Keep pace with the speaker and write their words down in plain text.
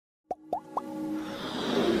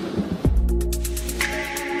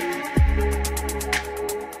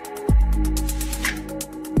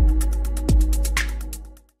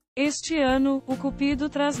Este ano, o cupido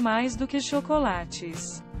traz mais do que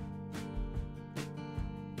chocolates.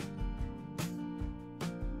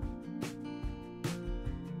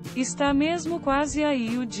 Está mesmo quase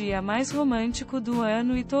aí o dia mais romântico do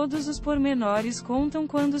ano e todos os pormenores contam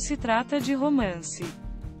quando se trata de romance.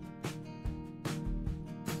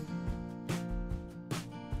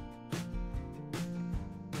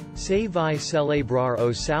 Se vai celebrar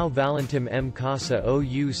o São Valentim casa ou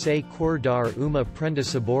se dar uma prenda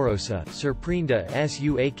saborosa, surpreenda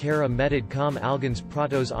sua cara metade com alguns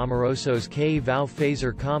pratos amorosos que vão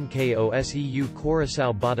fazer com que o seu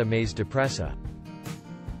coração bata mais depressa.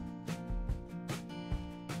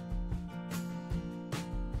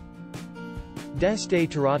 Desde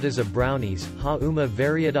torradas a brownies, há uma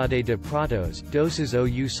variedade de pratos, doces ou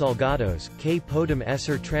salgados, que podem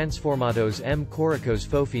ser transformados em coracos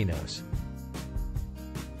fofinhos.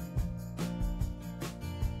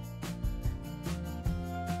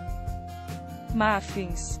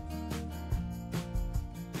 Muffins.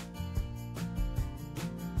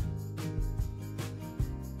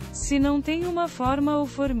 Se não tem uma forma ou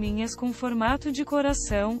forminhas com formato de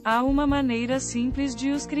coração, há uma maneira simples de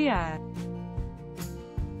os criar.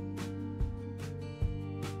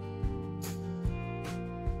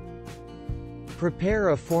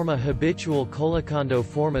 Prepare a forma habitual colocando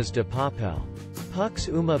formas de papel. Pux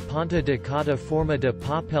uma ponta de cada forma de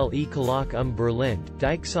papel e coloque berlinde,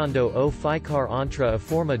 dixando o ficar entre a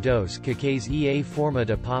forma dos cacas e a forma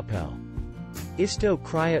de papel. Isto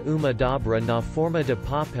cria uma dobra na forma de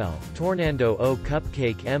papel, tornando o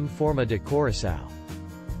cupcake em forma de coração.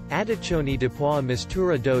 Adicione depois a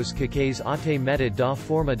mistura dos cacas até metade da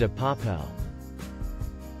forma de papel.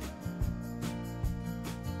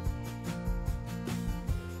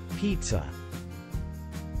 Pizza.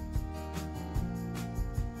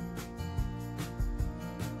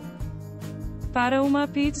 Para uma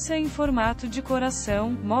pizza em formato de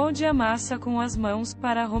coração, molde a massa com as mãos.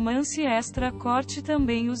 Para romance extra, corte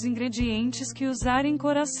também os ingredientes que usar em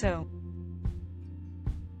coração.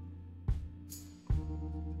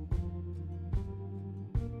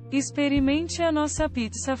 Experimente a nossa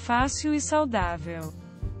pizza fácil e saudável.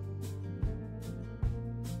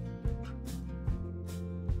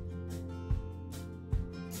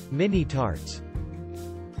 Mini tarts.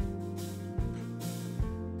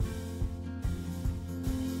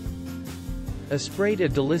 Espreita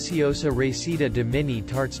deliciosa receita de mini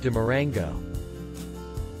tarts de morango.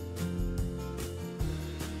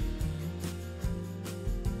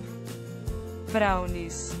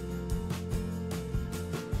 Brownies.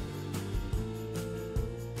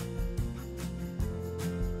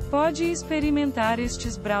 Pode experimentar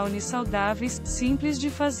estes brownies saudáveis, simples de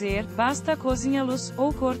fazer, basta cozinhá-los,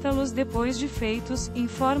 ou cortá-los depois de feitos, em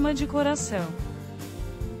forma de coração.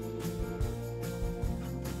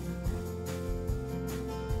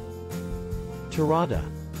 Torrada.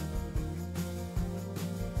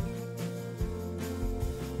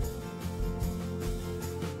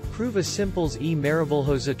 Pruva simples e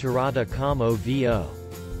maravilhosa torrada como ovo.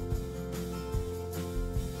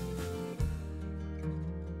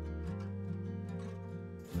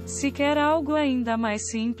 Se quer algo ainda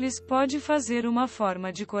mais simples, pode fazer uma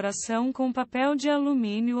forma de coração com papel de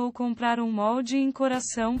alumínio ou comprar um molde em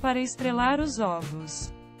coração para estrelar os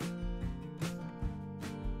ovos.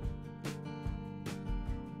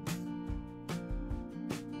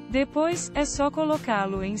 Depois, é só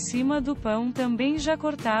colocá-lo em cima do pão também já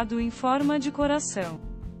cortado em forma de coração.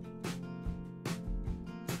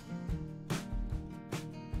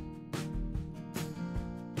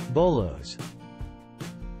 Bolos.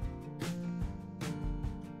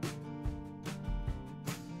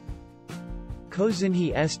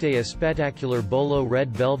 Cozinhe este espetacular bolo red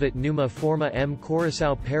velvet numa forma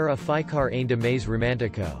coração para ficar ainda mais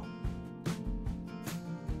romântico.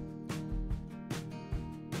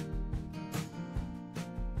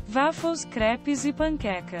 Waffles, crepes e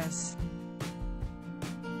panquecas.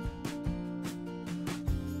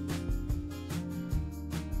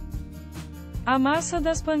 A massa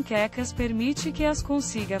das panquecas permite que as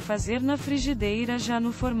consiga fazer na frigideira já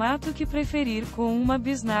no formato que preferir com uma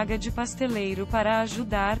bisnaga de pasteleiro para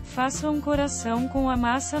ajudar. Faça um coração com a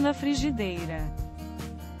massa na frigideira.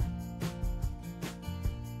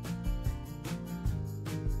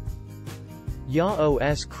 Ya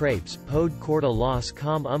os crepes pode corta-los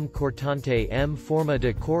com cortante forma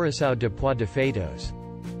de coração depois de feitos.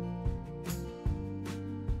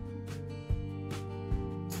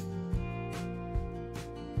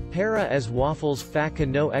 Para as waffles faca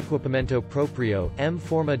no equipamento proprio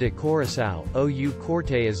forma de coração ou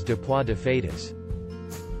corte-as depois de feitas.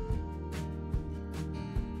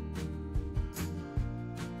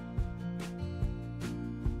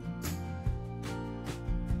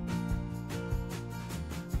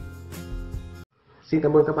 Xin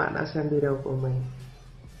cảm ơn các bạn đã xem video của mình.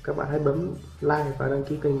 Các bạn hãy bấm like và đăng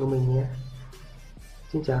ký kênh của mình nhé.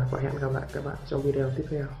 Xin chào và hẹn gặp lại các bạn trong video tiếp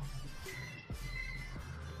theo.